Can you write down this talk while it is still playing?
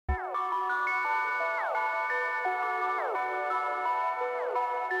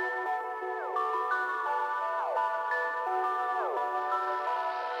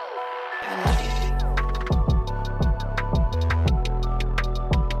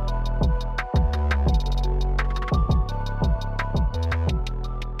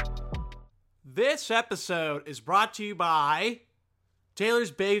This episode is brought to you by Taylor's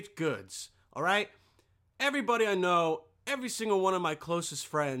Baked Goods. All right? Everybody I know, every single one of my closest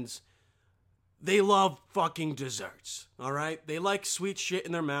friends, they love fucking desserts. All right? They like sweet shit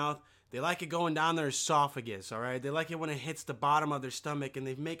in their mouth. They like it going down their esophagus. All right? They like it when it hits the bottom of their stomach and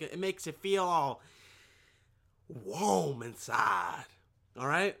it makes it feel all warm inside. All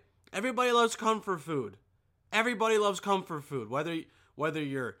right? Everybody loves comfort food. Everybody loves comfort food. Whether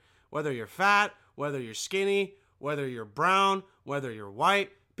you're fat, whether you're skinny, whether you're brown, whether you're white,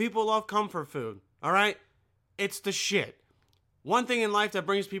 people love comfort food. All right? It's the shit. One thing in life that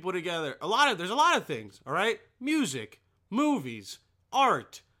brings people together, there's a lot of things, all right? Music, movies,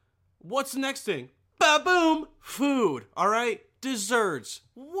 art. What's the next thing? Ba-boom! Food, all right? Desserts.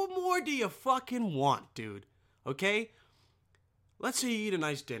 What more do you fucking want, dude? Okay? Let's say you eat a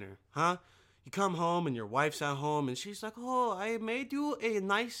nice dinner, huh? You come home and your wife's at home and she's like, oh, I made you a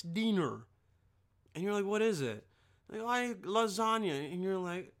nice dinner. And you're like, what is it? Like, I lasagna. And you're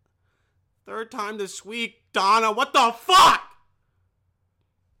like, third time this week, Donna, what the fuck?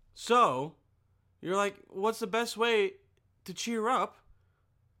 So, you're like, what's the best way to cheer up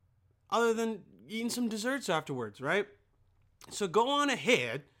other than eating some desserts afterwards, right? So go on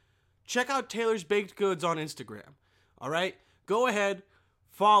ahead, check out Taylor's Baked Goods on Instagram, all right? Go ahead,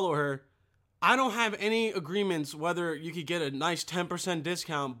 follow her. I don't have any agreements whether you could get a nice 10%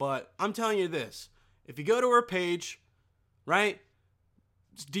 discount, but I'm telling you this. If you go to her page, right,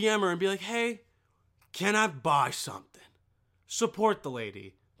 just DM her and be like, hey, can I buy something? Support the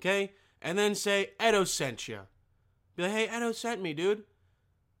lady, okay? And then say, Edo sent you. Be like, hey, Edo sent me, dude.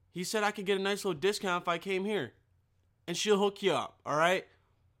 He said I could get a nice little discount if I came here. And she'll hook you up, all right?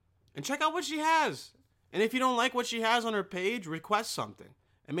 And check out what she has. And if you don't like what she has on her page, request something.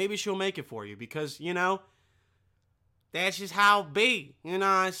 And maybe she'll make it for you because, you know, that's just how it be. You know what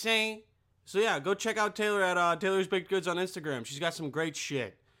I'm saying? So yeah, go check out Taylor at Taylor's Baked Goods on Instagram. She's got some great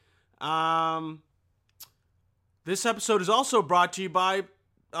shit. This episode is also brought to you by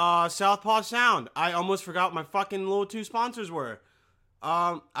Southpaw Sound. I almost forgot what my fucking little two sponsors were.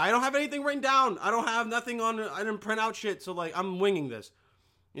 I don't have anything written down. I don't have nothing on it. I didn't print out shit, so like I'm winging this.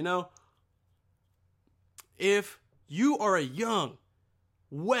 You know? If you are a young,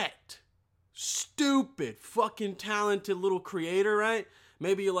 wet, stupid, fucking talented little creator, right?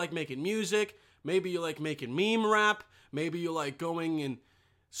 Maybe you like making music. Maybe you like making meme rap. Maybe you like going and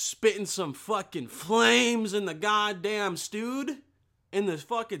spitting some fucking flames in the goddamn in this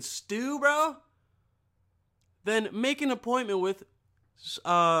fucking stew, bro. Then make an appointment with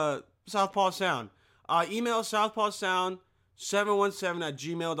Southpaw Sound. Email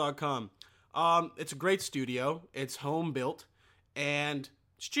southpawsound717@gmail.com. It's a great studio. It's home built. And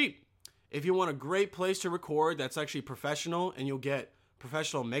it's cheap. If you want a great place to record that's actually professional and you'll get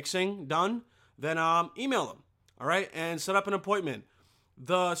professional mixing done, then email them, all right? And set up an appointment.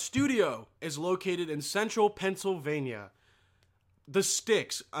 The studio is located in central Pennsylvania. The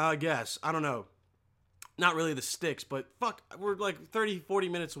Sticks, I guess. I don't know. Not really the Sticks, but fuck, we're like 30, 40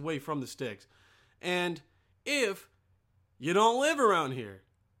 minutes away from the Sticks. And if you don't live around here,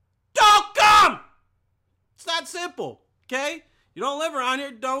 don't come! It's that simple, okay? You don't live around here,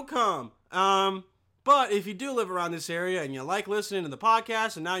 don't come. But if you do live around this area and you like listening to the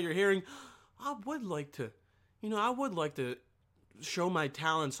podcast and now you're hearing, I would like to show my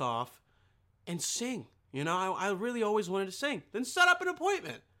talents off and sing. You know, I really always wanted to sing. Then set up an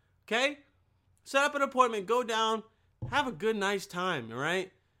appointment, okay? Set up an appointment, go down, have a good, nice time, all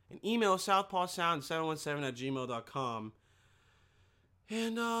right? And email southpawsound717@gmail.com.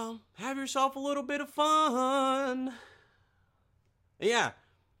 And have yourself a little bit of fun. Yeah,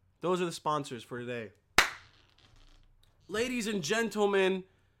 those are the sponsors for today. Ladies and gentlemen,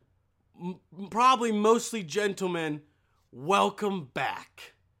 probably mostly gentlemen, welcome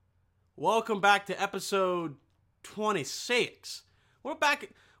back. Welcome back to episode 26. We're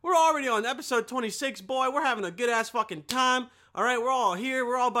back. We're already on episode 26, boy. We're having a good-ass fucking time. All right, we're all here.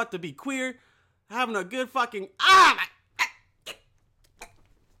 We're all about to be queer. Having a good fucking...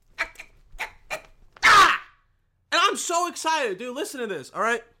 And I'm so excited, dude. Listen to this, all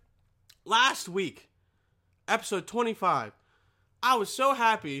right? Last week, episode 25, I was so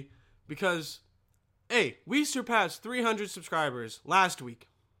happy because, hey, we surpassed 300 subscribers last week.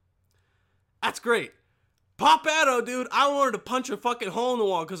 That's great. Pop-Edo, dude, I wanted to punch a fucking hole in the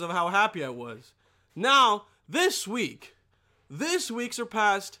wall because of how happy I was. Now, this week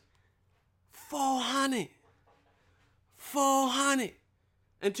surpassed 400. 400.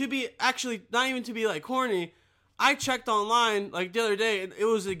 And to be, actually, not even to be like corny, I checked online like the other day and it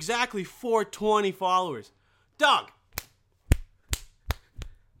was exactly 420 followers. Dog.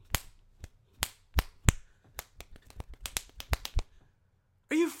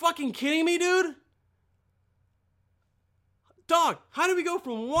 Are you fucking kidding me, dude? Dog, how did we go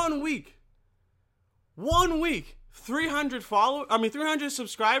from 1 week, 300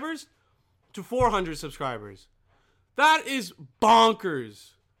 subscribers to 400 subscribers? That is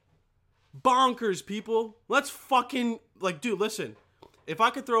bonkers. Bonkers, people. Let's fucking, like, dude, listen. If I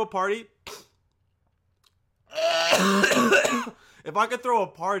could throw a party,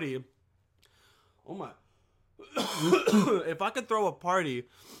 oh my. If I could throw a party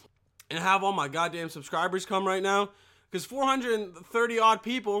and have all my goddamn subscribers come right now, because 430 odd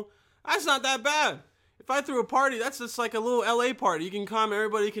people, that's not that bad. If I threw a party, that's just like a little LA party. You can come,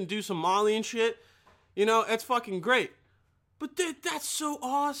 everybody can do some Molly and shit. You know, it's fucking great. But dude, that's so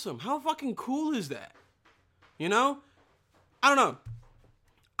awesome. How fucking cool is that? You know? I don't know.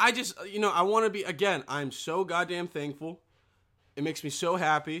 I just, I want to be, again, I'm so goddamn thankful. It makes me so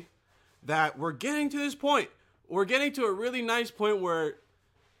happy that we're getting to this point. We're getting to a really nice point where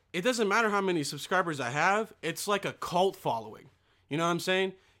it doesn't matter how many subscribers I have. It's like a cult following. You know what I'm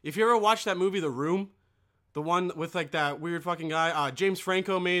saying? If you ever watched that movie, The Room, the one with like that weird fucking guy, James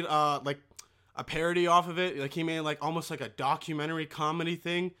Franco made like a parody off of it. Like he made like almost like a documentary comedy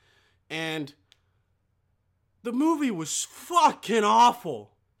thing. And the movie was fucking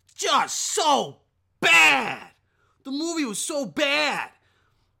awful. Just so bad. The movie was so bad.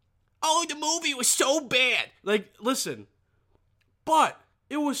 Oh, the movie was so bad. Like, listen. But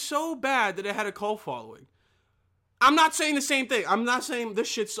it was so bad that it had a cult following. I'm not saying the same thing. I'm not saying this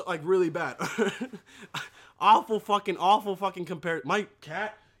shit's like really bad. awful fucking compared. My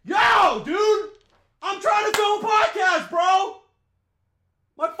cat. Yo, dude! I'm trying to film a podcast, bro!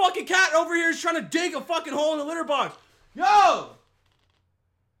 My fucking cat over here is trying to dig a fucking hole in the litter box. Yo!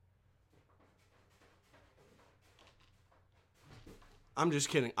 I'm just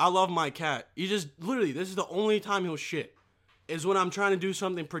kidding. I love my cat. Literally, this is the only time he'll shit. Is when I'm trying to do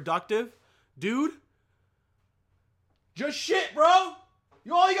something productive. Dude. Just shit, bro.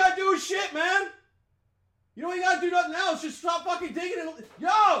 All you gotta do is shit, man. You don't even gotta do nothing else. Just stop fucking digging it.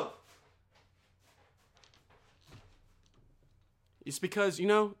 Yo! It's because,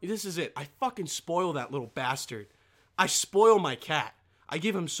 this is it. I fucking spoil that little bastard. I spoil my cat. I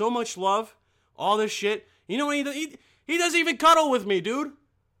give him so much love. All this shit. You know what he doesn't even cuddle with me, dude.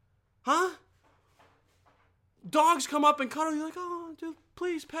 Huh? Dogs come up and cuddle. You're like, oh, dude,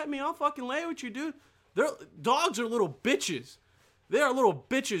 please pet me. I'll fucking lay with you, dude. Dogs are little bitches. They are little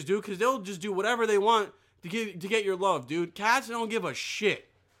bitches, dude, because they'll just do whatever they want to get your love, dude. Cats don't give a shit.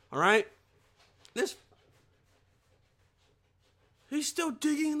 All right? He's still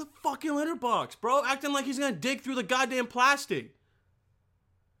digging in the fucking litter box, bro. Acting like he's gonna dig through the goddamn plastic.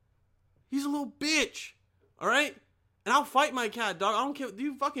 He's a little bitch. All right? And I'll fight my cat, dog. I don't care.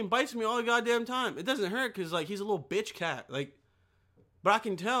 He fucking bites me all the goddamn time. It doesn't hurt because, like, he's a little bitch cat. Like, but I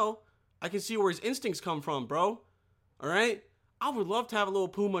can tell. I can see where his instincts come from, bro. All right? I would love to have a little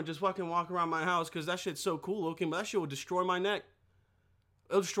puma just fucking walk around my house because that shit's so cool looking, but that shit will destroy my neck.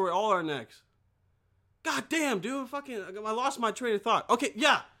 It'll destroy all our necks. God damn, dude. Fucking, I lost my train of thought. Okay,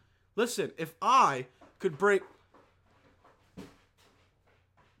 yeah. Listen, if I could break...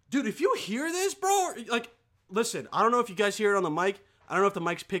 Dude, if you hear this, bro, like... Listen, I don't know if you guys hear it on the mic. I don't know if the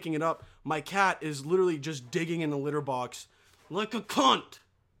mic's picking it up. My cat is literally just digging in the litter box like a cunt.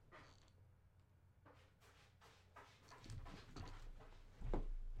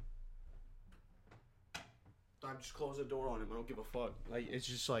 I just close the door on him. I don't give a fuck. Like, it's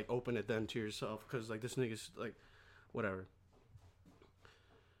just like, open it then to yourself. Because, like, this nigga's, like, whatever.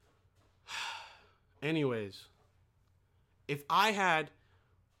 Anyways. If I had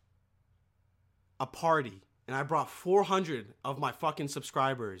a party... and I brought 400 of my fucking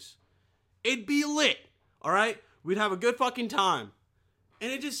subscribers, it'd be lit, all right? We'd have a good fucking time. And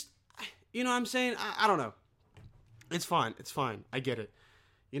it just, you know what I'm saying? I don't know. It's fine. I get it.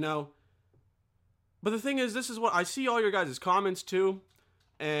 But the thing is, this is what, I see all your guys' comments too,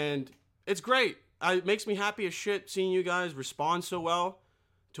 and it's great. It makes me happy as shit seeing you guys respond so well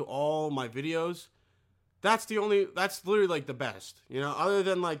to all my videos. That's literally like the best, other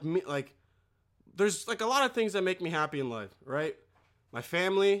than like me, like, there's like a lot of things that make me happy in life, right? My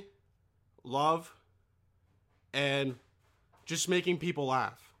family, love, and just making people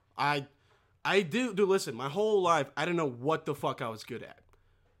laugh. I do listen, my whole life, I didn't know what the fuck I was good at.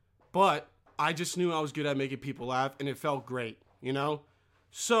 But I just knew I was good at making people laugh, and it felt great,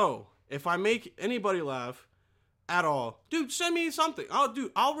 So, if I make anybody laugh at all, dude, send me something.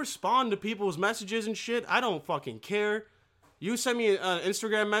 I'll respond to people's messages and shit. I don't fucking care. You send me an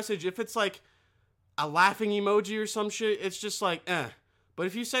Instagram message, if it's like a laughing emoji or some shit, it's just like, eh. But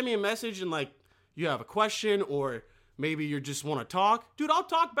if you send me a message and like you have a question or maybe you just want to talk, dude, I'll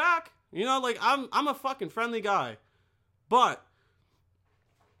talk back. You know, like I'm a fucking friendly guy. But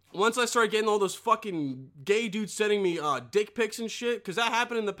once I started getting all those fucking gay dudes sending me dick pics and shit, because that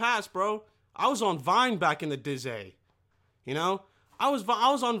happened in the past, bro. I was on Vine back in the Dizay. You know? I was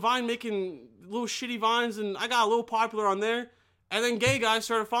on Vine making little shitty Vines, and I got a little popular on there. And then gay guys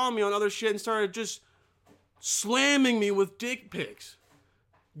started following me on other shit and started just slamming me with dick pics.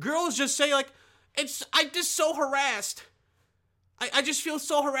 Girls just say, like, I'm just so harassed. I just feel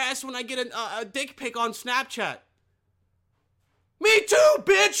so harassed when I get a dick pic on Snapchat. Me too,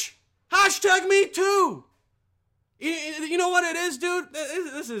 bitch! Hashtag me too! You know what it is, dude?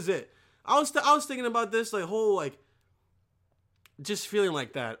 This is it. I was thinking about this, like, whole, like, just feeling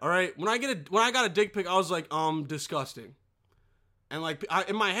like that, alright? When I got a dick pic, I was like, disgusting. And, like,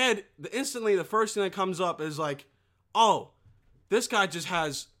 in my head, instantly the first thing that comes up is like, oh, this guy just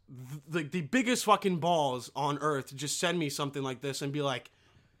has the biggest fucking balls on earth to just send me something like this and be like,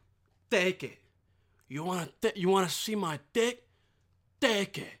 take it. You wanna see my dick?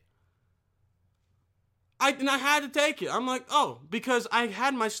 Take it. I had to take it. I'm like, oh, because I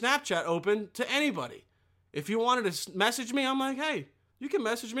had my Snapchat open to anybody. If you wanted to message me, I'm like, hey, you can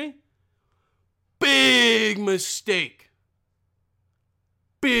message me. Big mistake.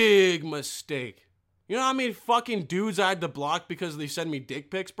 Big mistake. You know how many fucking dudes I had to block because they send me dick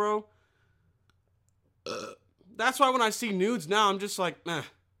pics, bro? That's why when I see nudes now, I'm just like, nah.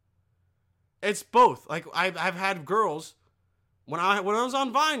 It's both. Like, I've had girls, when I was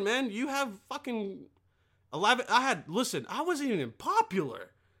on Vine, man, you have fucking 11, listen, I wasn't even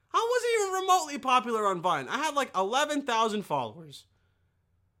popular. I wasn't even remotely popular on Vine. I had like 11,000 followers.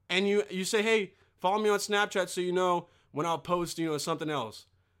 And you say, hey, follow me on Snapchat so you know when I'll post, something else.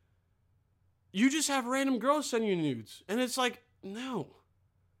 You just have random girls send you nudes. And it's like, no.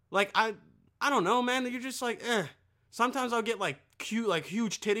 Like, I don't know, man. You're just like, eh. Sometimes I'll get like cute, like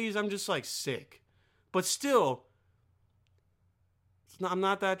huge titties. I'm just like sick. But still, I'm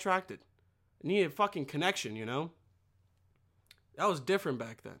not that attracted. I need a fucking connection, you know? That was different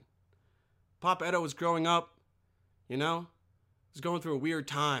back then. Pop Edo was growing up, you know? He was going through a weird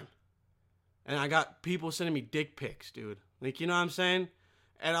time. And I got people sending me dick pics, dude. Like, you know what I'm saying?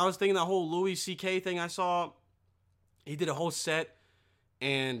 And I was thinking that whole Louis C.K. thing I saw. He did a whole set.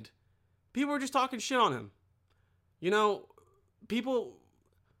 And people were just talking shit on him. You know, people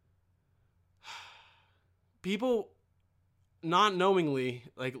not knowingly,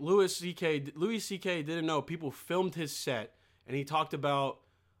 like Louis C.K. didn't know people filmed his set. And he talked about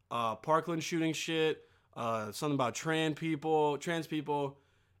Parkland shooting shit, something about trans people.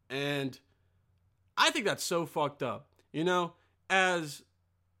 And I think that's so fucked up. You know, as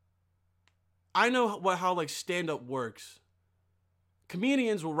I know how like stand-up works.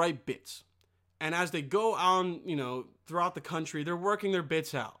 Comedians will write bits. And as they go on, throughout the country, they're working their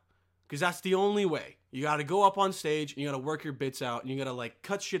bits out. Because that's the only way. You got to go up on stage, and you got to work your bits out, and you got to like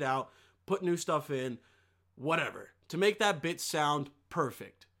cut shit out, put new stuff in, whatever, to make that bit sound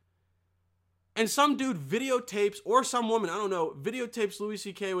perfect. And some dude videotapes, or some woman, I don't know, videotapes Louis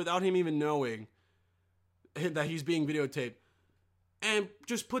C.K. without him even knowing that he's being videotaped. And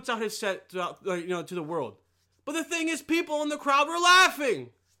just puts out his set to the world. But the thing is, people in the crowd were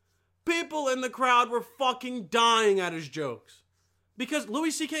laughing. People in the crowd were fucking dying at his jokes. Because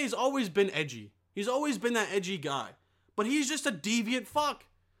Louis C.K. has always been edgy. He's always been that edgy guy. But he's just a deviant fuck.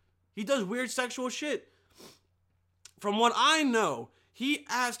 He does weird sexual shit. From what I know, he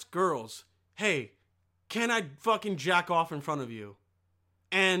asked girls, hey, can I fucking jack off in front of you?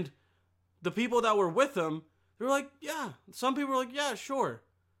 And the people that were with him, they were like, yeah. Some people were like, yeah, sure.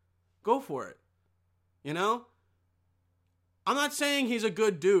 Go for it. You know? I'm not saying he's a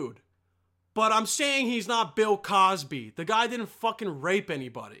good dude. But I'm saying he's not Bill Cosby. The guy didn't fucking rape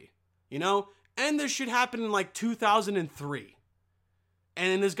anybody. You know? And this shit happened in like 2003.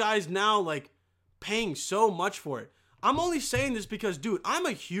 And this guy's now like paying so much for it. I'm only saying this because, dude, I'm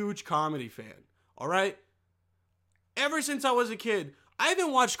a huge comedy fan. Alright? Ever since I was a kid, I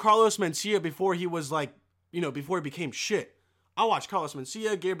even watched Carlos Mencia before he was like, before he became shit. I watched Carlos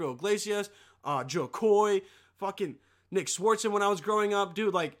Mencia, Gabriel Iglesias, Joe Coy, fucking Nick Swartzen when I was growing up.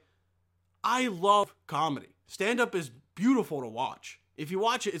 Dude, like, I love comedy. Stand-up is beautiful to watch. If you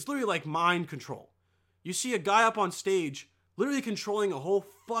watch it, it's literally like mind control. You see a guy up on stage literally controlling a whole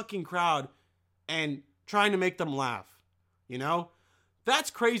fucking crowd and trying to make them laugh. You know?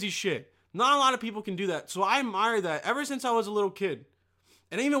 That's crazy shit. Not a lot of people can do that. So I admire that ever since I was a little kid.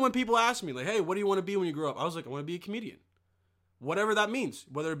 And even when people ask me, like, hey, what do you want to be when you grow up? I was like, I want to be a comedian. Whatever that means.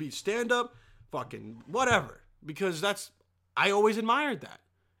 Whether it be stand-up, fucking whatever. Because I always admired that.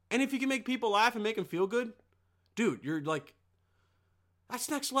 And if you can make people laugh and make them feel good, dude, you're like, that's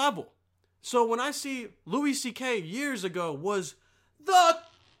next level. So when I see Louis C.K. years ago was the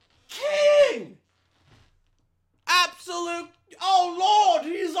king, absolute, oh Lord,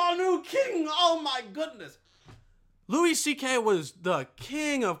 he's our new king, oh my goodness. Louis C.K. was the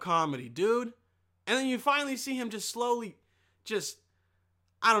king of comedy, dude. And then you finally see him just slowly,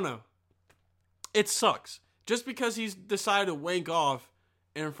 I don't know. It sucks. Just because he's decided to wank off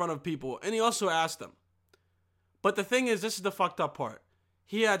in front of people. And he also asked them. But the thing is, this is the fucked up part.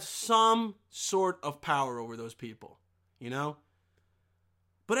 He had some sort of power over those people, you know?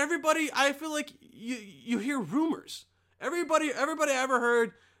 But everybody, I feel like you hear rumors. Everybody I ever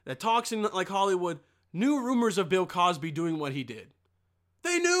heard that talks in like Hollywood knew rumors of Bill Cosby doing what he did.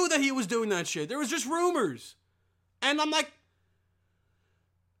 They knew that he was doing that shit. There was just rumors. And I'm like,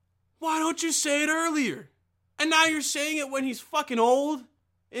 why don't you say it earlier? And now you're saying it when he's fucking old?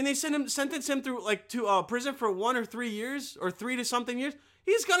 And they sentence him through like to prison for 1 or 3 years or 3 to something years.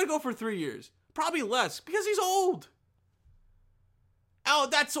 He's gonna go for 3 years, probably less, because he's old. Oh,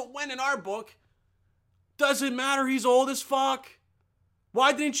 that's a win in our book. Doesn't matter. He's old as fuck.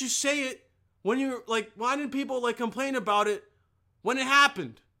 Why didn't you say it when you like? Why didn't people like complain about it when it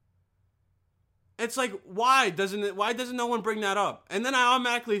happened? It's like why doesn't no one bring that up? And then I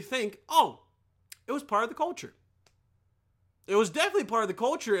automatically think, oh, it was part of the culture. It was definitely part of the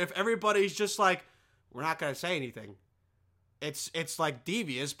culture if everybody's just like, we're not going to say anything. It's like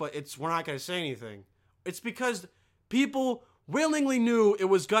devious, but we're not going to say anything. It's because people willingly knew it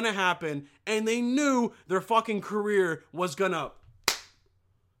was going to happen and they knew their fucking career was going to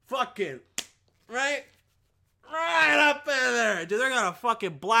fucking, right up in there. Dude, they're going to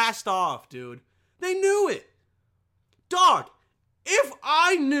fucking blast off, dude. They knew it. Dog, if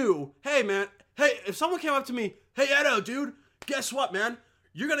I knew, hey man, hey, if someone came up to me, hey Edo, dude, guess what, man?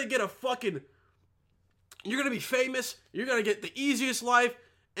 You're going to get you're going to be famous. You're going to get the easiest life.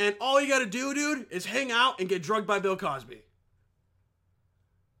 And all you got to do, dude, is hang out and get drugged by Bill Cosby.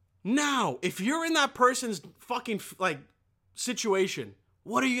 Now, if you're in that person's fucking, like, situation,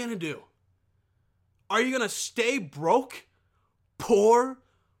 what are you going to do? Are you going to stay broke, poor,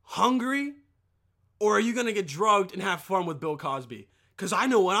 hungry? Or are you going to get drugged and have fun with Bill Cosby? Because I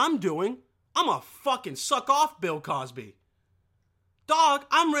know what I'm doing. I'm going to fucking suck off Bill Cosby. Dog,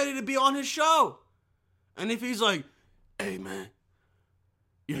 I'm ready to be on his show. And if he's like, hey, man,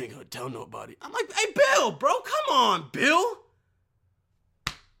 you ain't gonna tell nobody. I'm like, hey, Bill, bro, come on, Bill.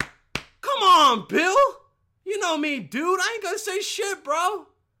 Come on, Bill. You know me, dude. I ain't gonna say shit, bro.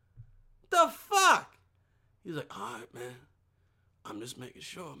 The fuck? He's like, all right, man. I'm just making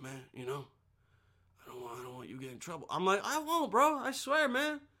sure, man, you know. I don't want you to get in trouble. I'm like, I won't, bro. I swear,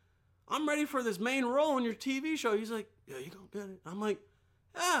 man. I'm ready for this main role in your TV show. He's like, yeah, you gonna get it. I'm like,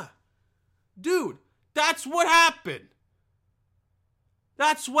 yeah. Dude, that's what happened.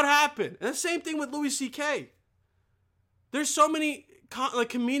 That's what happened. And the same thing with Louis C.K. There's so many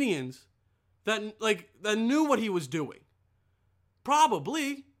comedians that knew what he was doing.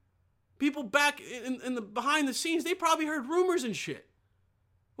 Probably. People back in the behind the scenes, they probably heard rumors and shit.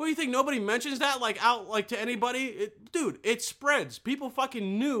 What do you think? Nobody mentions that out to anybody? Dude, it spreads. People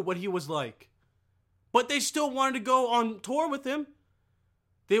fucking knew what he was like. But they still wanted to go on tour with him.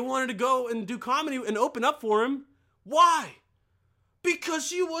 They wanted to go and do comedy and open up for him. Why? Because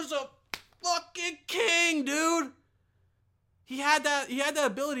he was a fucking king, dude. He had that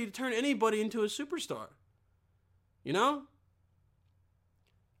ability to turn anybody into a superstar. You know?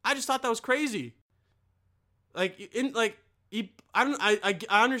 I just thought that was crazy. I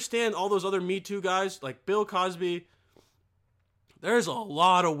understand all those other Me Too guys, like Bill Cosby. There's a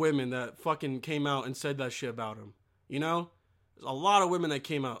lot of women that fucking came out and said that shit about him. You know? There's a lot of women that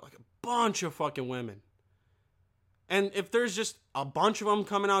came out, like a bunch of fucking women. And if there's just a bunch of them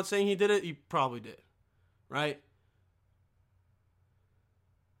coming out saying he did it, he probably did. Right?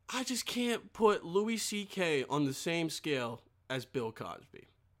 I just can't put Louis C.K. on the same scale as Bill Cosby.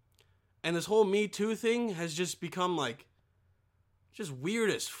 And this whole Me Too thing has just become like, just weird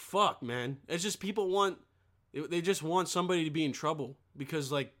as fuck, man. It's just they just want somebody to be in trouble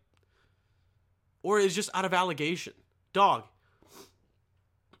because like, or it's just out of allegation. Dog,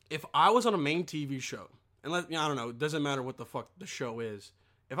 if I was on a main TV show, and I don't know, it doesn't matter what the fuck the show is.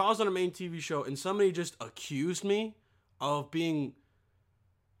 If I was on a main TV show and somebody just accused me of being,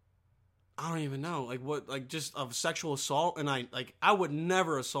 I don't even know, just of sexual assault, and I would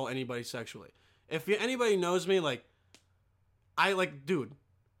never assault anybody sexually. If anybody knows me, dude,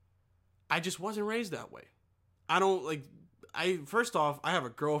 I just wasn't raised that way. First off, I have a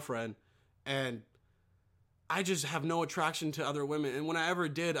girlfriend, and I just have no attraction to other women, and when I ever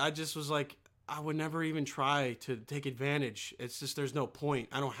did, I just was like, I would never even try to take advantage. It's just there's no point.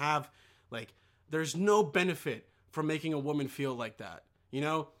 I don't have like there's no benefit from making a woman feel like that. You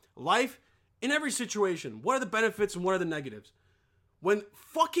know, life in every situation. What are the benefits and what are the negatives? When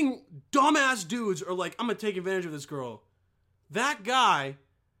fucking dumbass dudes are like, I'm gonna take advantage of this girl, that guy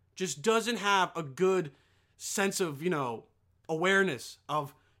just doesn't have a good sense of, awareness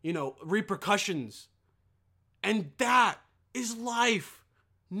of, repercussions. And that is life.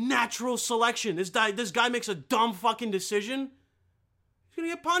 Natural selection. This guy makes a dumb fucking decision. He's gonna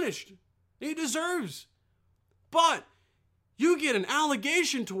get punished. He deserves. But you get an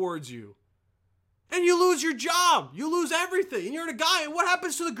allegation towards you. And you lose your job. You lose everything. And you're a guy. And what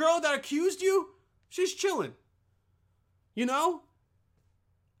happens to the girl that accused you? She's chilling. You know?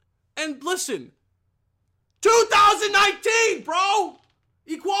 And listen. 2019, bro!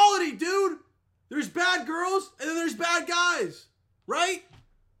 Equality, dude! There's bad girls and then there's bad guys. Right?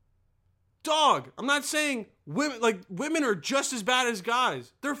 Dog, I'm not saying women are just as bad as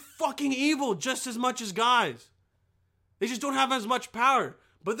guys. They're fucking evil just as much as guys. They just don't have as much power.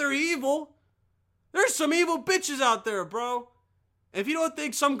 But they're evil. There's some evil bitches out there, bro. If you don't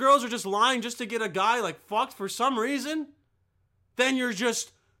think some girls are just lying just to get a guy fucked for some reason, then you're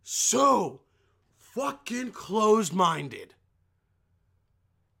just so fucking closed-minded.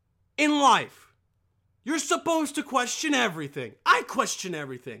 In life, you're supposed to question everything. I question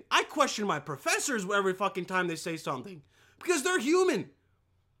everything. I question my professors every fucking time they say something. Because they're human.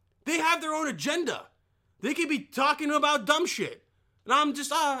 They have their own agenda. They could be talking about dumb shit. And I'm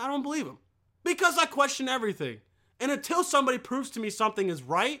just, I don't believe them. Because I question everything. And until somebody proves to me something is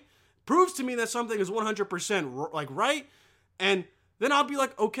right, proves to me that something is 100% right, and then I'll be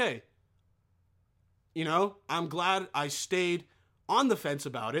like, okay. I'm glad I stayed on the fence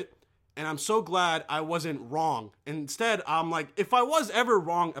about it, and I'm so glad I wasn't wrong. Instead, I'm like, if I was ever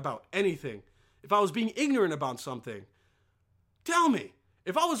wrong about anything, if I was being ignorant about something, tell me.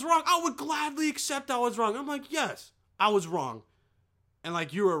 If I was wrong, I would gladly accept I was wrong. I'm like, yes, I was wrong.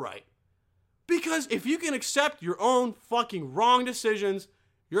 And you were right. Because if you can accept your own fucking wrong decisions,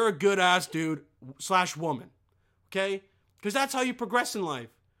 you're a good ass dude / woman. Okay? Because that's how you progress in life.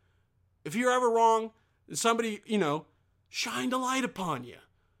 If you're ever wrong, somebody, shined a light upon you,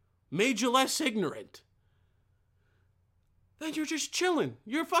 made you less ignorant, then you're just chilling.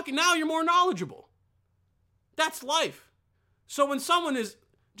 Now you're more knowledgeable. That's life. So when someone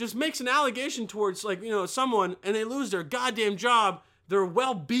just makes an allegation towards someone and they lose their goddamn job, their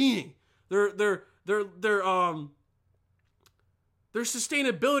well-being, their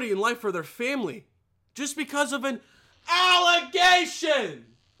sustainability in life for their family, just because of an allegation,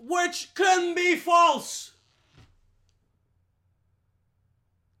 which couldn't be false.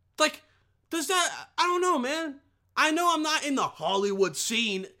 Does that, I don't know, man. I know I'm not in the Hollywood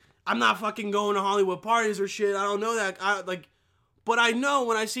scene. I'm not fucking going to Hollywood parties or shit. I don't know that. But I know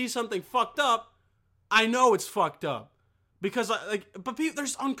when I see something fucked up, I know it's fucked up. Because,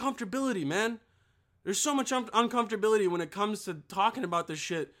 there's uncomfortability, man. There's so much uncomfortability when it comes to talking about this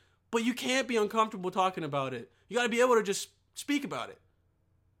shit. But you can't be uncomfortable talking about it. You gotta be able to just speak about it.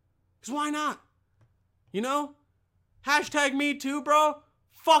 Because why not? Hashtag me too, bro.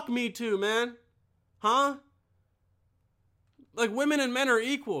 Fuck me too, man. Huh? Women and men are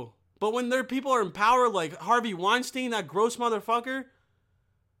equal. But when people are in power like Harvey Weinstein, that gross motherfucker,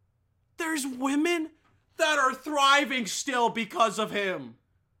 there's women that are thriving still because of him.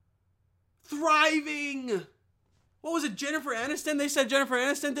 Thriving. What was it, Jennifer Aniston? They said Jennifer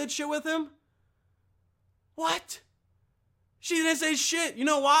Aniston did shit with him? What? She didn't say shit. You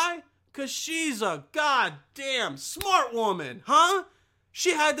know why? Because she's a goddamn smart woman, huh?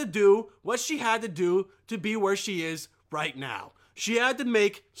 She had to do what she had to do to be where she is right now. She had to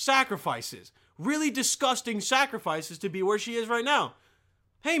make sacrifices. Really disgusting sacrifices to be where she is right now.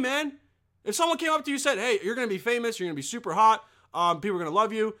 Hey, man. If someone came up to you and said, hey, you're going to be famous, you're going to be super hot, people are going to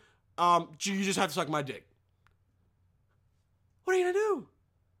love you, you just have to suck my dick. What are you going to do?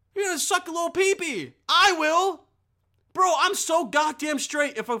 You're going to suck a little pee-pee. I will. Bro, I'm so goddamn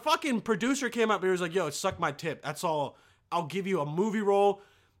straight. If a fucking producer came up and he was like, yo, suck my tip, that's all. I'll give you a movie role,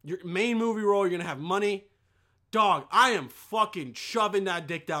 your main movie role, you're going to have money. Dog, I am fucking shoving that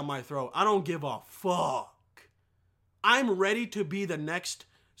dick down my throat. I don't give a fuck. I'm ready to be the next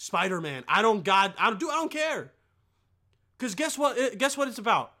Spider-Man. I don't care. Because guess what? Guess what it's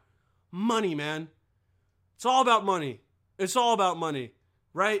about? Money, man. It's all about money. It's all about money,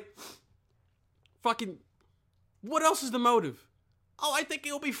 right? Fucking, what else is the motive? Oh, I think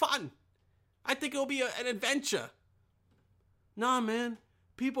it'll be fun. I think it'll be an adventure. Nah, man.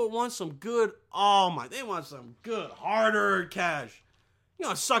 People want some good, they want some good hard-earned cash. You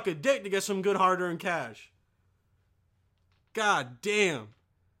gotta suck a dick to get some good hard-earned cash. God damn.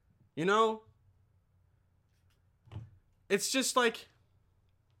 You know? It's just like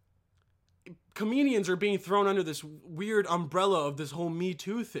comedians are being thrown under this weird umbrella of this whole Me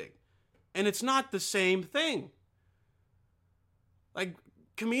Too thing. And it's not the same thing. Like,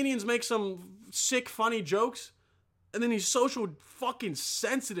 comedians make some sick, funny jokes, and then these social fucking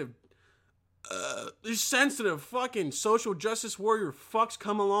sensitive, these sensitive fucking social justice warrior fucks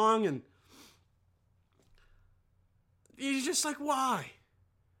come along, and you're just like, why?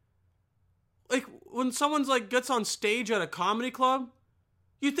 Like, when someone's like gets on stage at a comedy club,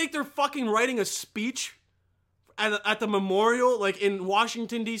 you think they're fucking writing a speech at the memorial, like in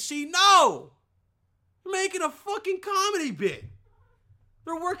Washington, D.C.? No! They're making a fucking comedy bit.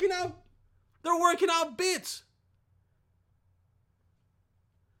 They're working out bits.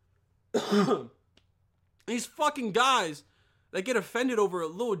 These fucking guys that get offended over a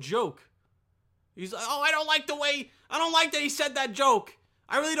little joke. He's like, oh, I don't like that he said that joke.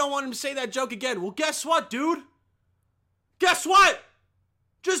 I really don't want him to say that joke again. Well, guess what, dude? Guess what?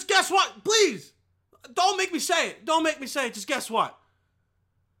 Just guess what? Please. Don't make me say it. Just guess what?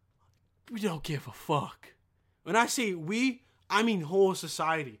 We don't give a fuck. When I say we, I mean whole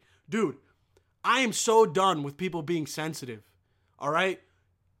society. Dude, I am so done with people being sensitive. All right?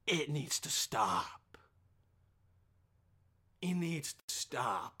 It needs to stop. It needs to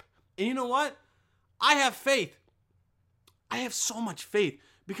stop. And you know what? I have faith. I have so much faith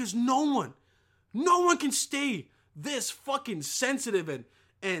because no one can stay this fucking sensitive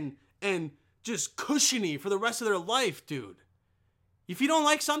and just cushiony for the rest of their life, dude. If you don't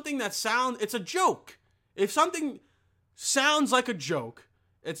like something it's a joke. If something sounds like a joke,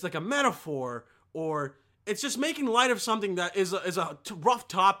 it's like a metaphor, or it's just making light of something that is a rough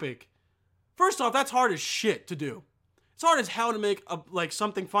topic. First off, that's hard as shit to do. It's hard as hell to make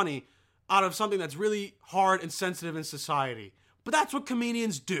something funny out of something that's really hard and sensitive in society. But that's what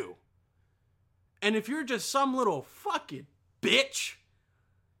comedians do. And if you're just some little fucking bitch,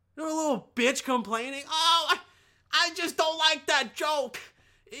 you're a little bitch complaining, oh, I just don't like that joke.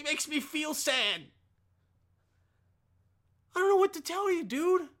 It makes me feel sad. I don't know what to tell you,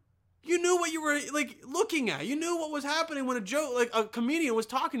 dude. You knew what you were looking at. You knew what was happening when a comedian was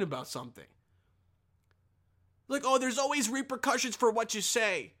talking about something. Like, oh, there's always repercussions for what you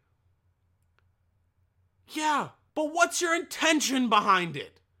say. Yeah, but what's your intention behind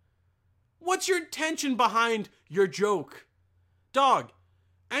it? What's your intention behind your joke? Dog,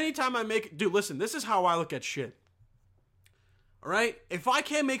 anytime dude, listen, this is how I look at shit. Alright? If I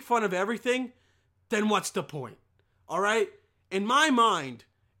can't make fun of everything, then what's the point? Alright? In my mind,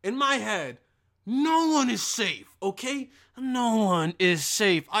 in my head, no one is safe, okay? No one is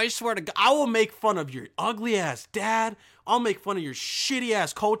safe. I swear to God, I will make fun of your ugly ass dad. I'll make fun of your shitty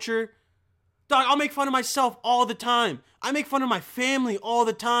ass culture. Dog, I'll make fun of myself all the time. I make fun of my family all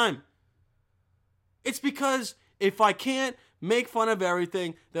the time. It's because if I can't make fun of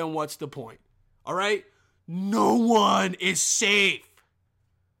everything, then what's the point? All right? No one is safe.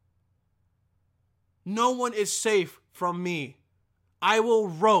 No one is safe from me. I will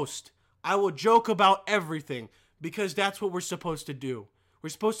roast. I will joke about everything because that's what we're supposed to do. We're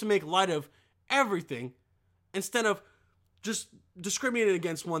supposed to make light of everything instead of just discriminating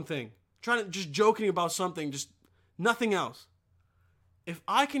against one thing. Just joking about something, just nothing else. If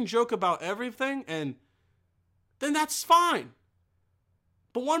I can joke about everything, then that's fine.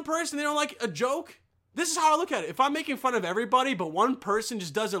 But one person, they don't like a joke. This is how I look at it. If I'm making fun of everybody, but one person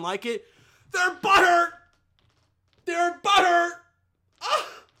just doesn't like it, they're butthurt. They're butthurt.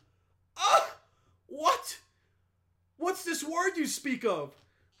 What? What's this word you speak of?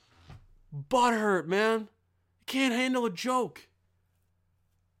 Butthurt, man. You can't handle a joke.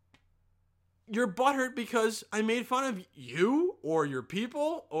 You're butthurt because I made fun of you or your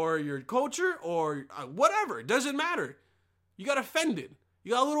people or your culture or whatever. It doesn't matter. You got offended.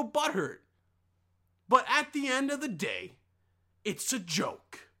 You got a little butthurt. But at the end of the day, it's a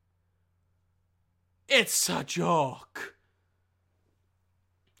joke. It's a joke.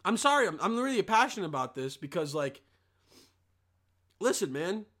 I'm sorry. I'm really passionate about this because, listen,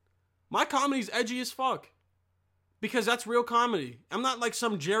 man. My comedy's edgy as fuck. Because that's real comedy. I'm not like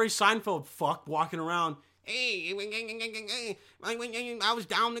some Jerry Seinfeld fuck walking around. Hey, I was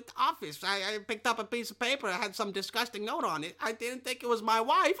down at the office. I picked up a piece of paper. I had some disgusting note on it. I didn't think it was my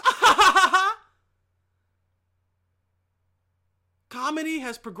wife. Comedy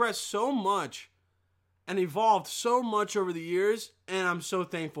has progressed so much and evolved so much over the years, and I'm so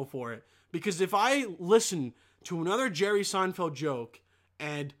thankful for it. Because if I listen to another Jerry Seinfeld joke,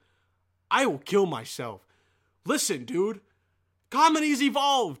 and I will kill myself. Listen, dude, Comedy's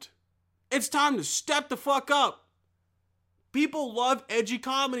evolved. It's time to step the fuck up. People love edgy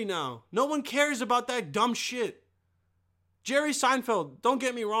comedy now. No one cares about that dumb shit. Jerry Seinfeld, don't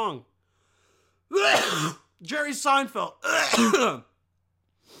get me wrong. Jerry Seinfeld.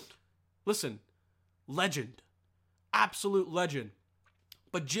 Listen, legend. Absolute legend.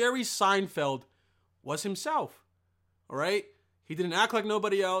 But Jerry Seinfeld was himself. All right? He didn't act like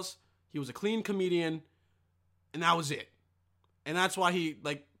nobody else. He was a clean comedian. And that was it. And that's why he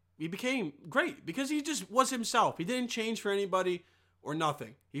became great. Because he just was himself. He didn't change for anybody or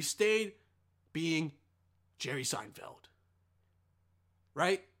nothing. He stayed being Jerry Seinfeld.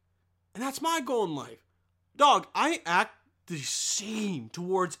 Right? And that's my goal in life. Dog, I act the same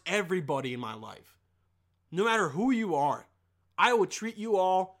towards everybody in my life. No matter who you are, I will treat you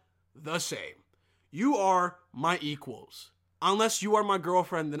all the same. You are my equals. Unless you are my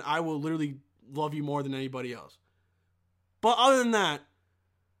girlfriend, then I will literally love you more than anybody else. But other than that,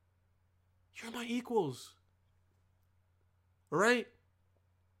 you're my equals. Alright?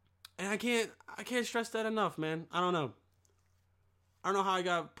 And I can't stress that enough, man. I don't know how I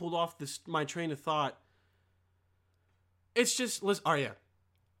got pulled off my train of thought. It's just,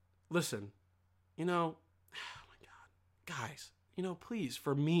 listen, you know, oh my God, guys, you know, please,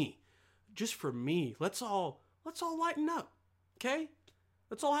 for me, just for me, let's all lighten up, okay?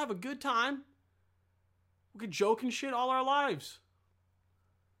 Let's all have a good time. We could joke and shit all our lives.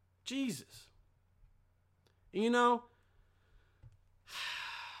 Jesus. And you know,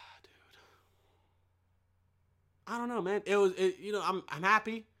 dude, I don't know, man. I'm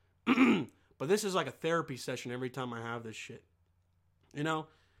happy. But this is like a therapy session every time I have this shit. You know?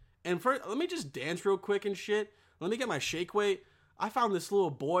 And first, let me just dance real quick and shit. Let me get my shake weight. I found this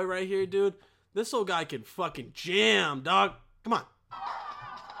little boy right here, dude. This little guy can fucking jam, dog. Come on.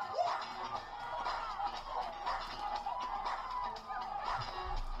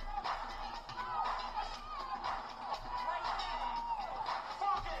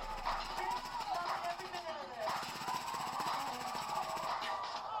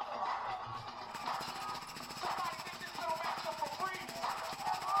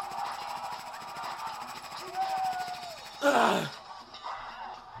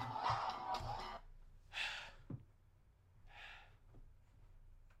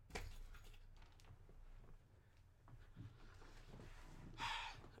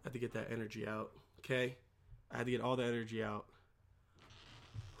 I had to get that energy out, okay? I had to get all the energy out.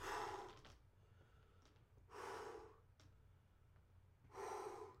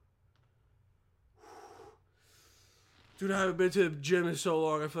 Dude, I haven't been to the gym in so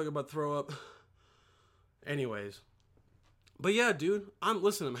long, I feel like I'm about to throw up. Anyways. But yeah, dude,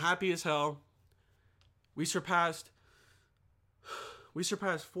 I'm happy as hell. We surpassed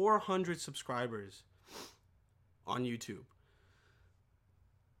 400 subscribers on YouTube.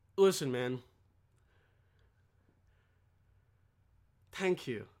 Listen, man. Thank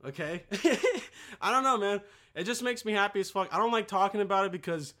you, okay? I don't know, man. It just makes me happy as fuck. I don't like talking about it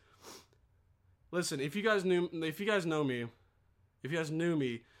because, listen, if you guys knew me,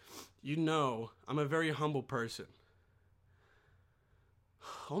 you know I'm a very humble person.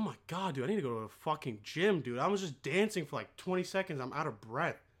 Oh my God, dude, I need to go to a fucking gym, dude. I was just dancing for like 20 seconds. I'm out of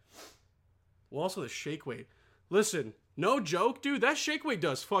breath. Well, also the shake weight. Listen, no joke, dude. That shake weight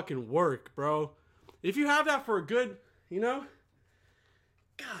does fucking work, bro. If you have that for a good, God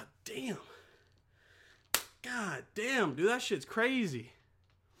damn. God damn, dude. That shit's crazy.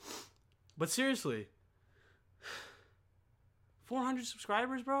 But seriously, 400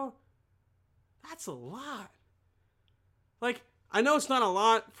 subscribers, bro? That's a lot. Like, I know it's not a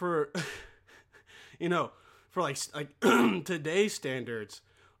lot for, for like today's standards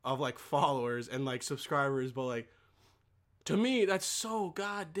of like followers and like subscribers, but like to me that's so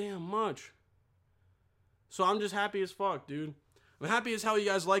goddamn much. So I'm just happy as fuck, dude. I'm happy as hell you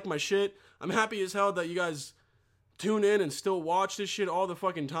guys like my shit. I'm happy as hell that you guys tune in and still watch this shit all the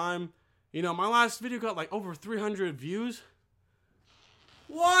fucking time. You know, my last video got like over 300 views.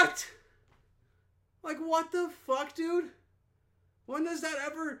 What? Like, what the fuck, dude? When does that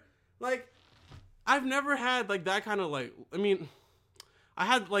ever, like, I've never had, like, that kind of, like, I mean, I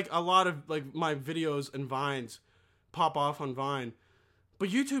had, like, a lot of, like, my videos and Vines pop off on Vine. But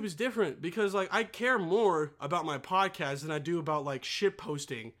YouTube is different because, like, I care more about my podcast than I do about, like, shit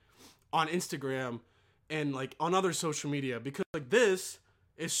posting on Instagram and, like, on other social media. Because, like, this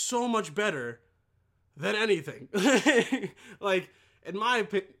is so much better than anything. Like, in my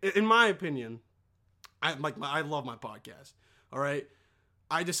opinion, I love my podcast. All right,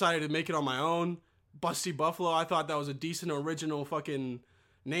 I decided to make it on my own. Busty Buffalo, I thought that was a decent original fucking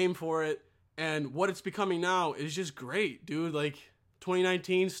name for it. And what it's becoming now is just great, dude. Like,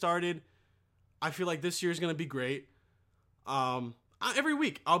 2019 started. I feel like this year is going to be great. Every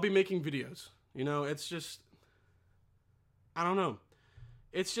week, I'll be making videos. You know, it's just, I don't know.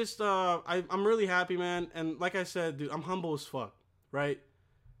 It's just, I'm really happy, man. And like I said, dude, I'm humble as fuck, right?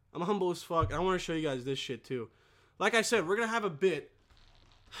 I'm humble as fuck. And I want to show you guys this shit, too. Like I said, we're going to have a bit.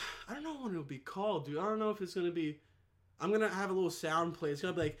 I don't know what it'll be called, dude. I don't know if it's going to be... I'm going to have a little sound play. It's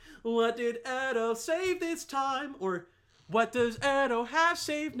going to be like, what did Edo save this time? Or, what does Edo have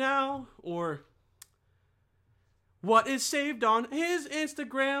saved now? Or, what is saved on his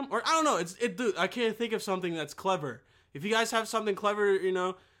Instagram? Or, I don't know. Dude, I can't think of something that's clever. If you guys have something clever, you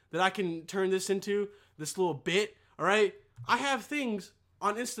know, that I can turn this into, this little bit, all right? I have things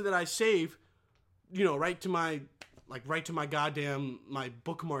on Insta that I save, you know, right to my goddamn, my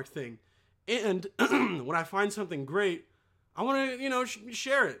bookmark thing. And when I find something great, I want to, you know,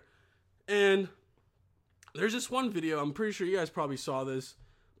 share it. And there's this one video, I'm pretty sure you guys probably saw this,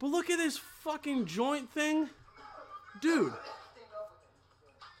 but look at this fucking joint thing. Dude.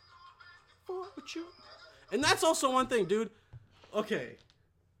 And that's also one thing, dude. Okay.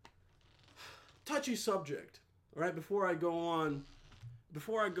 Touchy subject. All right, before I go on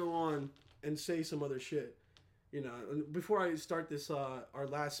and say some other shit, you know, before I start this, our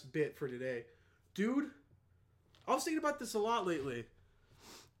last bit for today, dude, I was thinking about this a lot lately.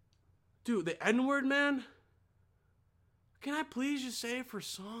 Dude, the N-word, man. Can I please just say it for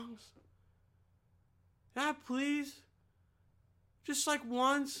songs? Can I please? Just like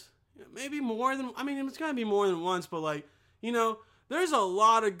once? Maybe more than, I mean, it's gonna be more than once, but like, you know, there's a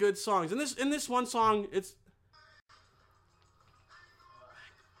lot of good songs. In this one song, it's,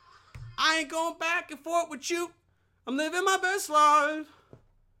 I ain't going back and forth with you. I'm living my best life.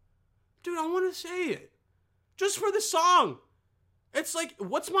 Dude, I want to say it. Just for the song. It's like,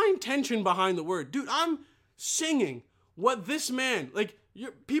 what's my intention behind the word? Dude, I'm singing what this man, like,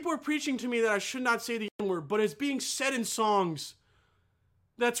 people are preaching to me that I should not say the N-word, but it's being said in songs.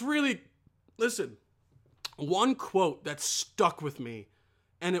 That's really, listen, one quote that stuck with me,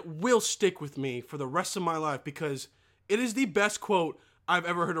 and it will stick with me for the rest of my life because it is the best quote I've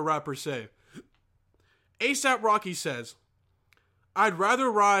ever heard a rapper say. A$AP Rocky says, I'd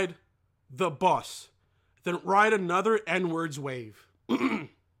rather ride the bus than ride another N-words wave.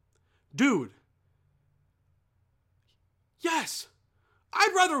 Dude. Yes.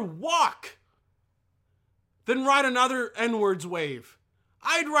 I'd rather walk than ride another N-words wave.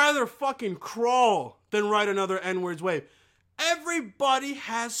 I'd rather fucking crawl than ride another N-words wave. Everybody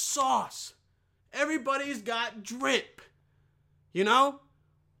has sauce. Everybody's got drip. You know?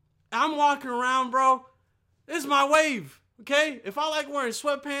 I'm walking around, bro. This is my wave, okay? If I like wearing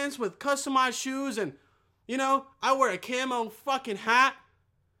sweatpants with customized shoes and, you know, I wear a camo fucking hat,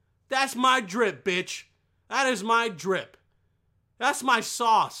 that's my drip, bitch. That is my drip. That's my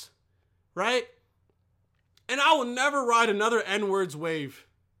sauce, right? And I will never ride another N-words wave.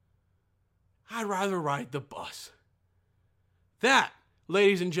 I'd rather ride the bus. That,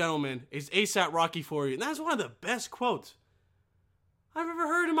 ladies and gentlemen, is A$AP Rocky for you. And that's one of the best quotes I've ever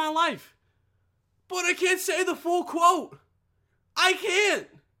heard in my life. But I can't say the full quote. I can't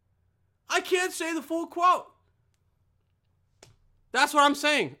say the full quote. That's what I'm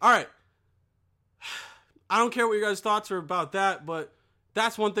saying. All right. I don't care what your guys' thoughts are about that, but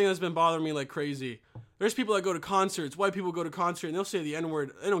that's one thing that's been bothering me like crazy. There's people that go to concerts, white people go to concerts, and they'll say the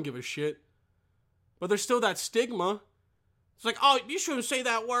N-word. They don't give a shit. But there's still that stigma. It's like, oh, you shouldn't say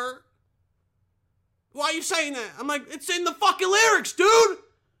that word. Why are you saying that? I'm like, it's in the fucking lyrics, dude.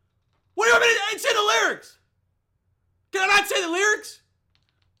 What do you mean? It's in the lyrics. Can I not say the lyrics?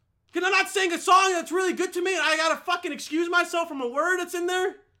 Can I not sing a song that's really good to me and I gotta fucking excuse myself from a word that's in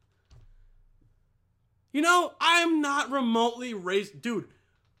there? You know, I'm not remotely raised. Dude,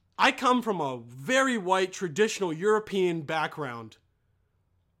 I come from a very white, traditional European background.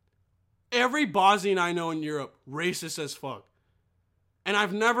 Every Bosnian I know in Europe, racist as fuck. And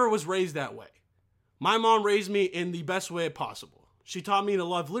I've never was raised that way. My mom raised me in the best way possible. She taught me to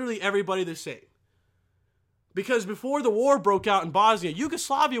love literally everybody the same. Because before the war broke out in Bosnia,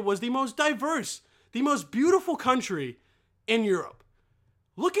 Yugoslavia was the most diverse, the most beautiful country in Europe.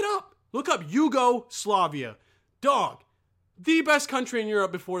 Look it up. Look up Yugoslavia. Dog. The best country in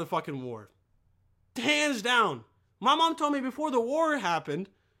Europe before the fucking war. Hands down. My mom told me before the war happened,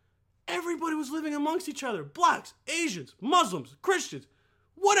 everybody was living amongst each other. Blacks, Asians, Muslims, Christians,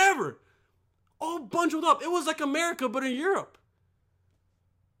 whatever. All bundled up. It was like America, but in Europe.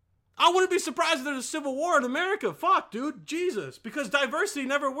 I wouldn't be surprised if there's a civil war in America. Fuck, dude. Jesus. Because diversity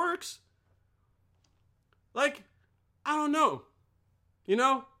never works. Like, I don't know. You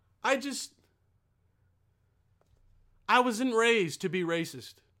know? I just, I wasn't raised to be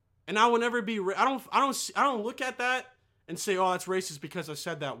racist. And I will never be, I don't look at that and say, oh, that's racist because I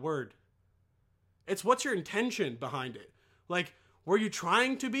said that word. It's what's your intention behind it? Like, were you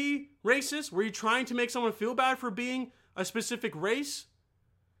trying to be racist? Were you trying to make someone feel bad for being a specific race?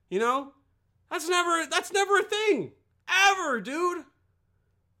 You know? That's never a thing. Ever, dude.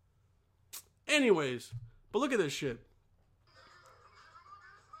 Anyways, but look at this shit.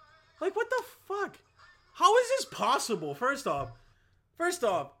 Like, what the fuck? How is this possible? First off,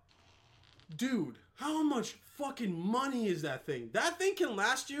 dude, how much fucking money is that thing? That thing can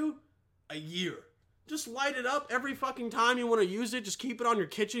last you a year. Just light it up every fucking time you want to use it. Just keep it on your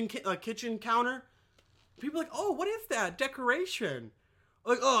kitchen counter. People are like, oh, what is that? Decoration.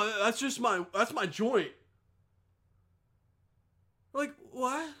 Like, oh, that's my joint. Like,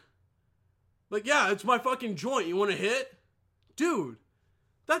 what? Like, yeah, it's my fucking joint. You want to hit? Dude,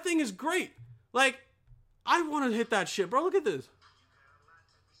 that thing is great. Like, I want to hit that shit, bro. Look at this.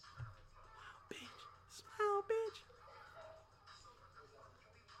 Smile, bitch.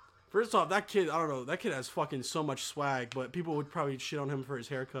 First off, that kid, I don't know. That kid has fucking so much swag, but people would probably shit on him for his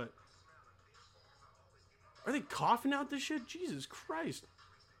haircut. Are they coughing out this shit? Jesus Christ.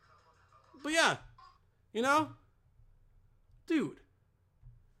 But yeah, you know? Dude.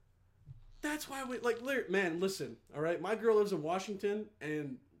 That's why man, listen, all right? My girl lives in Washington,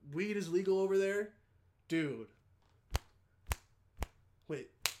 and weed is legal over there. Dude. Wait.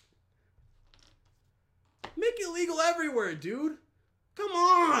 Make it legal everywhere, dude. Come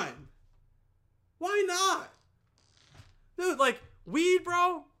on. Why not? Dude, like, weed,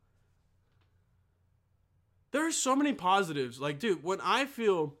 bro. There are so many positives. Like, dude, when I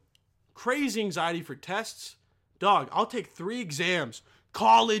feel crazy anxiety for tests, dog, I'll take 3 exams.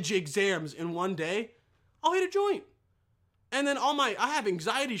 College exams in one day, I'll hit a joint. And then I have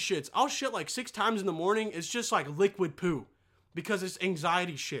anxiety shits. I'll shit like 6 times in the morning. It's just like liquid poo because it's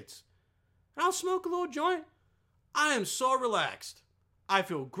anxiety shits. And I'll smoke a little joint. I am so relaxed. I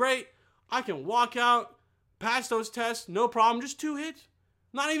feel great. I can walk out, pass those tests, no problem. Just 2 hits.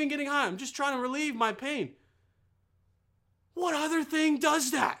 Not even getting high. I'm just trying to relieve my pain. What other thing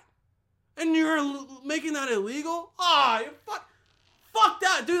does that? And you're making that illegal? Fuck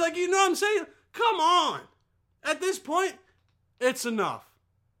that, dude. Like, you know what I'm saying? Come on. At this point, it's enough.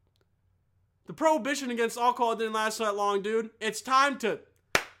 The prohibition against alcohol didn't last that long, dude. It's time to,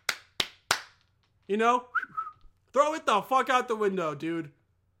 you know, throw it the fuck out the window, dude.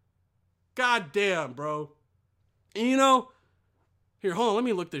 God damn, bro. And you know, here, hold on. Let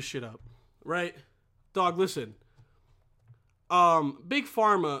me look this shit up, right? Dog, listen. Big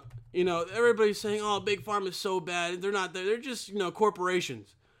Pharma, you know, everybody's saying, oh, Big Pharma is so bad. They're not there. They're just, you know,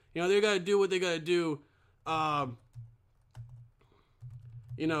 corporations. You know, they got to do what they got to do.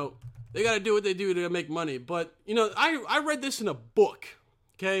 You know, they got to do what they do to make money. But, you know, I read this in a book,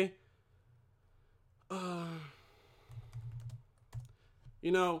 okay?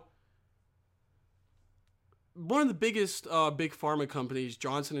 You know, one of the biggest big pharma companies,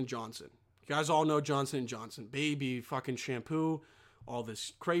 Johnson & Johnson. You guys all know Johnson & Johnson. Baby fucking shampoo, all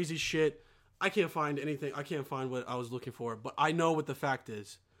this crazy shit. I can't find anything. I can't find what I was looking for, but I know what the fact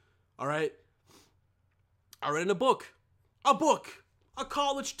is. All right? I read in a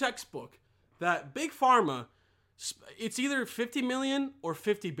college textbook, that Big Pharma, it's either 50 million or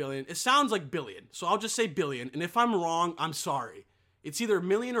 50 billion. It sounds like billion, so I'll just say billion. And if I'm wrong, I'm sorry. It's either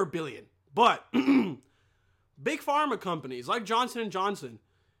million or billion. But big pharma companies like Johnson & Johnson,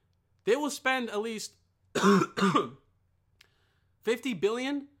 they will spend at least 50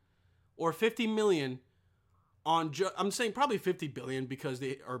 billion or 50 million on, I'm saying probably 50 billion because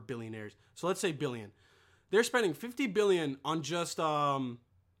they are billionaires. So let's say billion. They're spending 50 billion on just like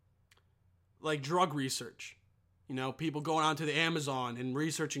drug research. You know, people going onto the Amazon and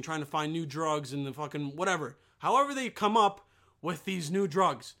researching, trying to find new drugs and the fucking whatever. However they come up with these new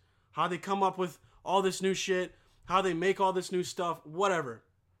drugs, how they come up with all this new shit, how they make all this new stuff, whatever.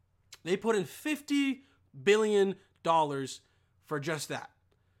 They put in $50 billion for just that.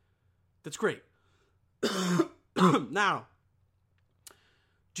 That's great. Now,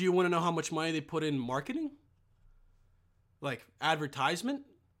 do you want to know how much money they put in marketing? Like advertisement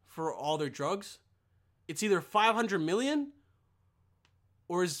for all their drugs? It's either 500 million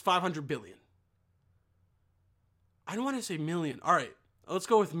or is 500 billion. I don't want to say million. All right, let's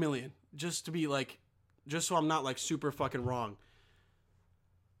go with million. Just to be like, just so I'm not like super fucking wrong.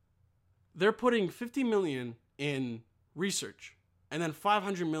 They're putting 50 million in research and then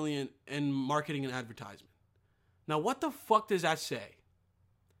 500 million in marketing and advertisement. Now, what the fuck does that say?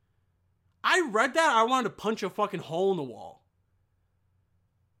 I read that, I wanted to punch a fucking hole in the wall.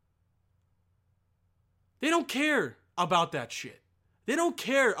 They don't care about that shit. They don't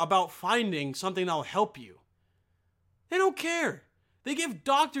care about finding something that'll help you. They don't care. They give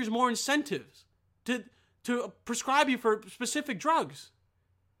doctors more incentives to prescribe you for specific drugs.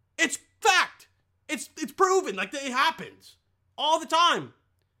 It's fact. It's proven. Like, it happens all the time.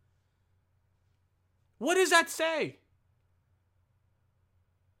 What does that say?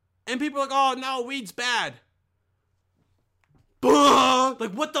 And people are like, oh, no, weed's bad.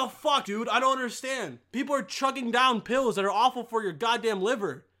 Like, what the fuck, dude? I don't understand. People are chugging down pills that are awful for your goddamn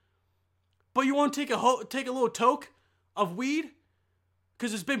liver. But you won't take a little toke of weed?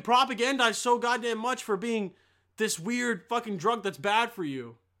 Because it's been propagandized so goddamn much for being this weird fucking drug that's bad for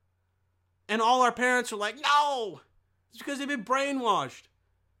you. And all our parents are like, no! It's because they've been brainwashed.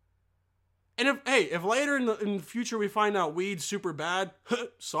 And if later in the future we find out weed's super bad,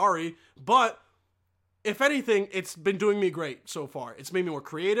 sorry, but if anything, it's been doing me great so far. It's made me more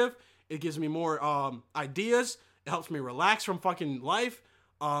creative. It gives me more ideas. It helps me relax from fucking life.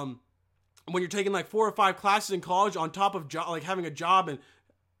 When you're taking like 4 or 5 classes in college on top of like having a job and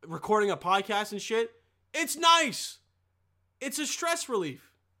recording a podcast and shit, it's nice. It's a stress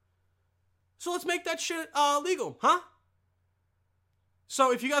relief. So let's make that shit legal, huh?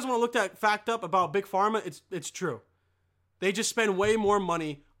 So if you guys want to look that fact up about Big Pharma, it's true. They just spend way more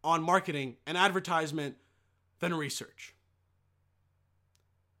money on marketing and advertisement than research.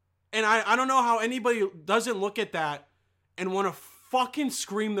 And I don't know how anybody doesn't look at that and want to fucking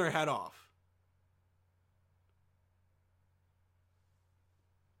scream their head off.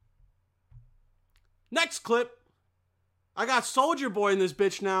 Next clip. I got Soulja Boy in this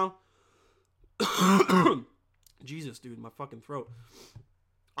bitch now. Jesus, dude, my fucking throat.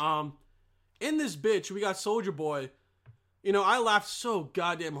 In this bitch, we got Soulja Boy. You know, I laughed so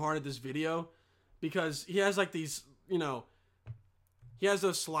goddamn hard at this video because he has like these, you know, he has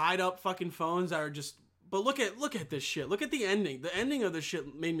those slide up fucking phones that are just, but look at this shit. Look at the ending. The ending of this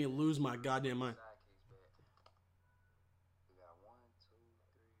shit made me lose my goddamn mind.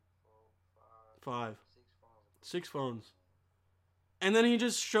 5. 6 phones. And then he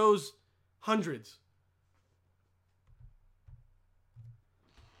just shows hundreds.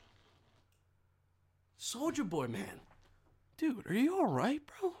 Soulja Boy, man. Dude, are you alright,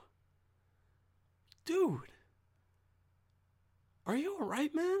 bro? Dude. Are you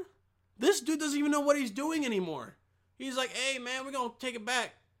alright, man? This dude doesn't even know what he's doing anymore. He's like, hey, man, we're going to take it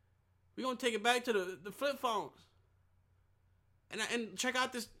back. We're going to take it back to the flip phones. And check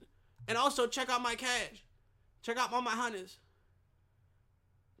out this. And also check out my cash. Check out all my honeys.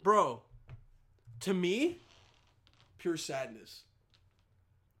 Bro, to me, pure sadness.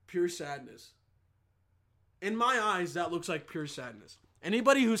 Pure sadness. In my eyes, that looks like pure sadness.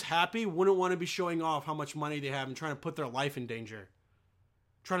 Anybody who's happy wouldn't want to be showing off how much money they have and trying to put their life in danger.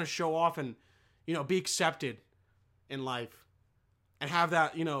 Trying to show off and, you know, be accepted in life. And have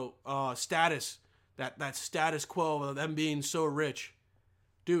that, you know, status. That status quo of them being so rich.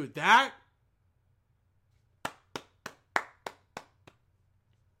 Dude, that...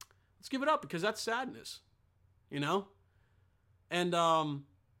 Let's give it up because that's sadness. You know? And,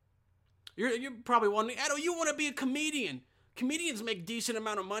 You're probably wondering, Edo, you want to be a comedian. Comedians make decent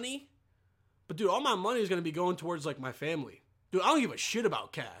amount of money. But dude, all my money is going to be going towards like my family. Dude, I don't give a shit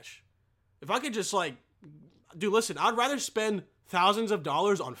about cash. If I could just like, dude, listen, I'd rather spend thousands of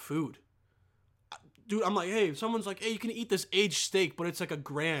dollars on food. Dude, I'm like, hey, if someone's like, hey, you can eat this aged steak, but it's like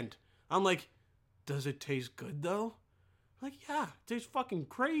 $1,000. I'm like, does it taste good though? I'm like, yeah, it tastes fucking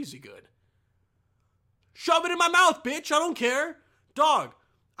crazy good. Shove it in my mouth, bitch. I don't care. Dog.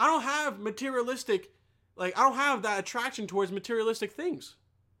 I don't have materialistic, like, I don't have that attraction towards materialistic things.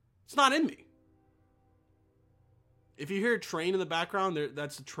 It's not in me. If you hear a train in the background,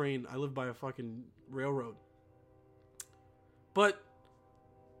 that's a train. I live by a fucking railroad. But,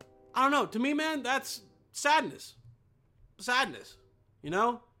 I don't know. To me, man, that's sadness. Sadness. You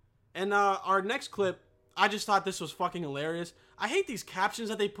know? And our next clip, I just thought this was fucking hilarious. I hate these captions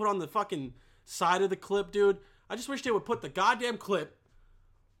that they put on the fucking side of the clip, dude. I just wish they would put the goddamn clip.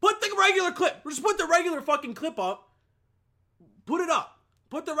 Put the regular clip. Just put the regular fucking clip up. Put it up.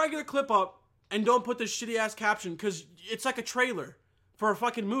 Put the regular clip up. And don't put this shitty ass caption. Because it's like a trailer for a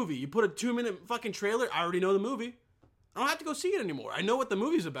fucking movie. You put a 2-minute fucking trailer. I already know the movie. I don't have to go see it anymore. I know what the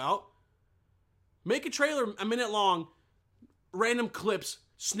movie's about. Make a trailer a minute long. Random clips.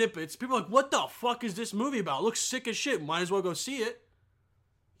 Snippets. People are like, what the fuck is this movie about? It looks sick as shit. Might as well go see it.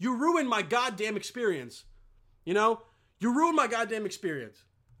 You ruined my goddamn experience. You know? You ruined my goddamn experience.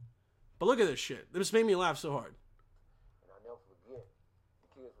 But look at this shit. This made me laugh so hard. And I'll never forget, the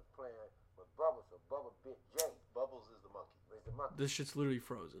kids was playing with Bubbles, so Bubbles bit Jay. Bubbles is the monkey. Where's the monkey? This shit's literally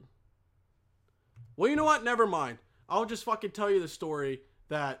frozen. Well, you know what? Never mind. I'll just fucking tell you the story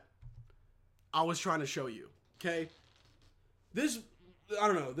that I was trying to show you. Okay? This, I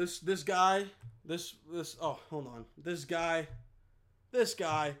don't know, this guy, oh, hold on. This guy,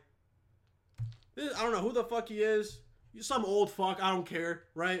 I don't know who the fuck he is. He's some old fuck, I don't care,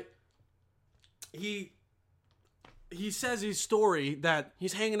 right? He says his story that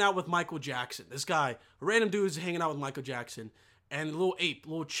he's hanging out with Michael Jackson. This guy, a random dude is hanging out with Michael Jackson. And a little ape, a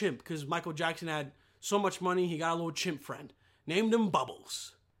little chimp, because Michael Jackson had so much money, he got a little chimp friend. Named him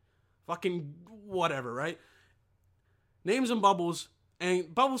Bubbles. Fucking whatever, right? Names him Bubbles,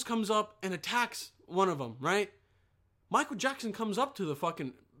 and Bubbles comes up and attacks one of them, right? Michael Jackson comes up to the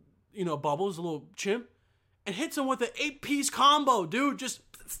fucking, Bubbles, a little chimp, and hits him with an 8-piece combo, dude. Just...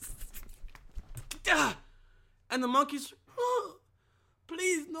 And the monkey's, oh,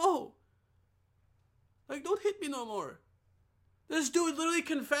 please, no. Like, don't hit me no more. This dude literally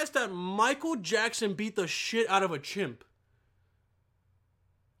confessed that Michael Jackson beat the shit out of a chimp.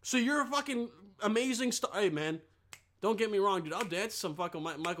 So you're a fucking amazing star. Hey, man, don't get me wrong, dude. I'll dance to some fucking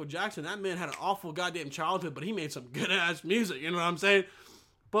Michael Jackson. That man had an awful goddamn childhood, but he made some good-ass music, you know what I'm saying?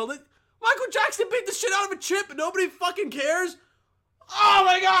 But Michael Jackson beat the shit out of a chimp and nobody fucking cares? Oh,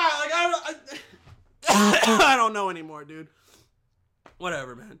 my God. Like, I don't know anymore, dude.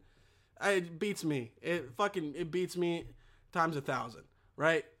 Whatever, man. It beats me. It beats me times 1,000,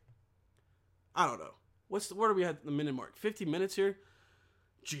 right? I don't know. Where do we at the minute mark? 50 minutes here?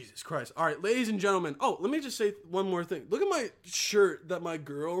 Jesus Christ. All right, ladies and gentlemen. Oh, let me just say one more thing. Look at my shirt that my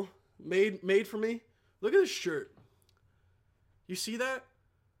girl made for me. Look at this shirt. You see that?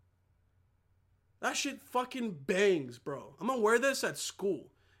 That shit fucking bangs, bro. I'm gonna wear this at school.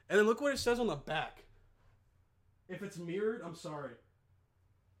 And then look what it says on the back. If it's mirrored, I'm sorry.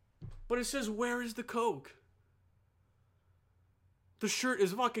 But it says, where is the Coke? The shirt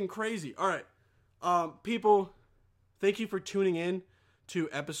is fucking crazy. All right. People, thank you for tuning in to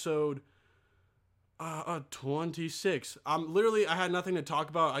episode 26. I had nothing to talk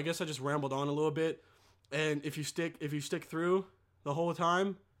about. I guess I just rambled on a little bit. And if you stick through the whole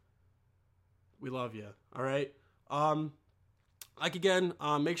time, we love you. All right.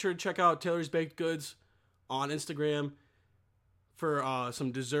 Make sure to check out Taylor's Baked Goods on Instagram for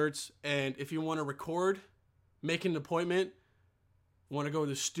some desserts. And if you want to record, make an appointment, want to go to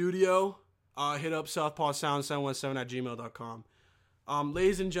the studio, hit up southpawsound717@gmail.com.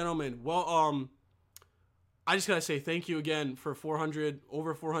 Ladies and gentlemen, I just gotta say thank you again for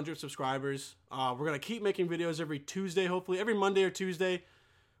over 400 subscribers. We're gonna keep making videos every Tuesday, hopefully every Monday or Tuesday.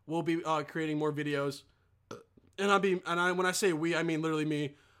 We'll be creating more videos, and when I say we, I mean literally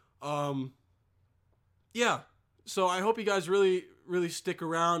me. Yeah. So I hope you guys really, really stick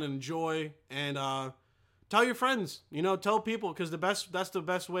around and enjoy, and tell your friends. Tell people, because that's the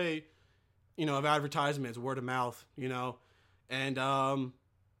best way, of advertisement is word of mouth. And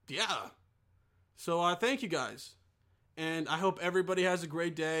yeah. So thank you guys, and I hope everybody has a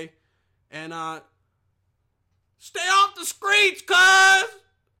great day, and stay off the streets, cuz!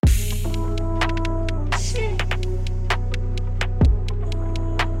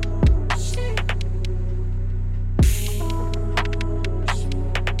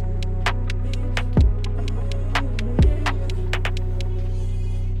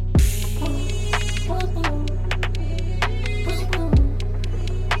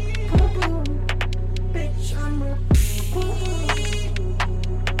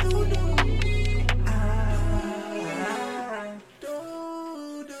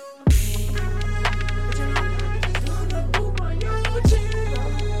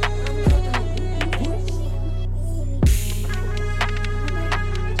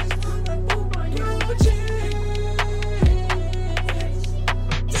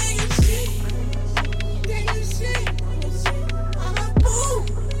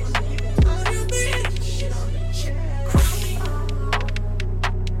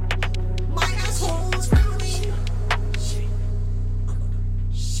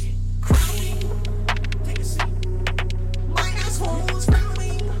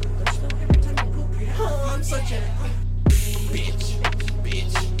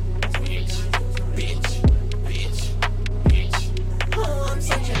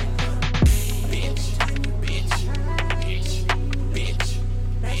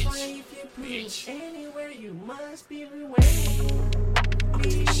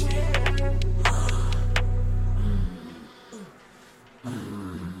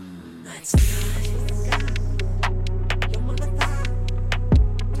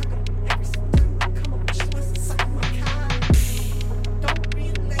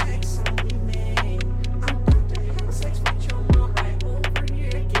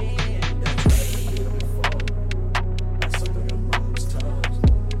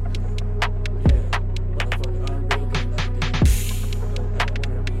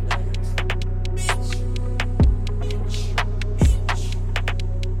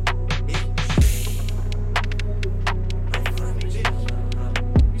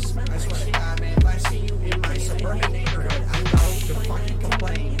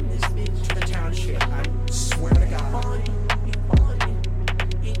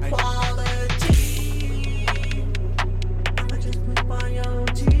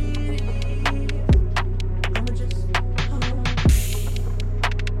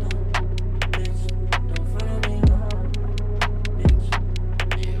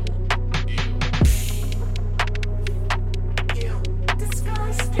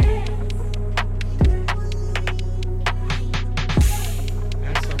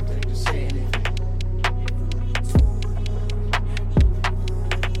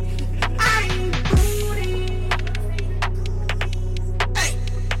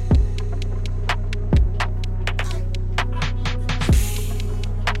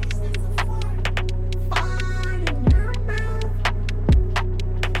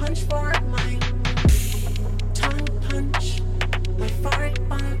 much for my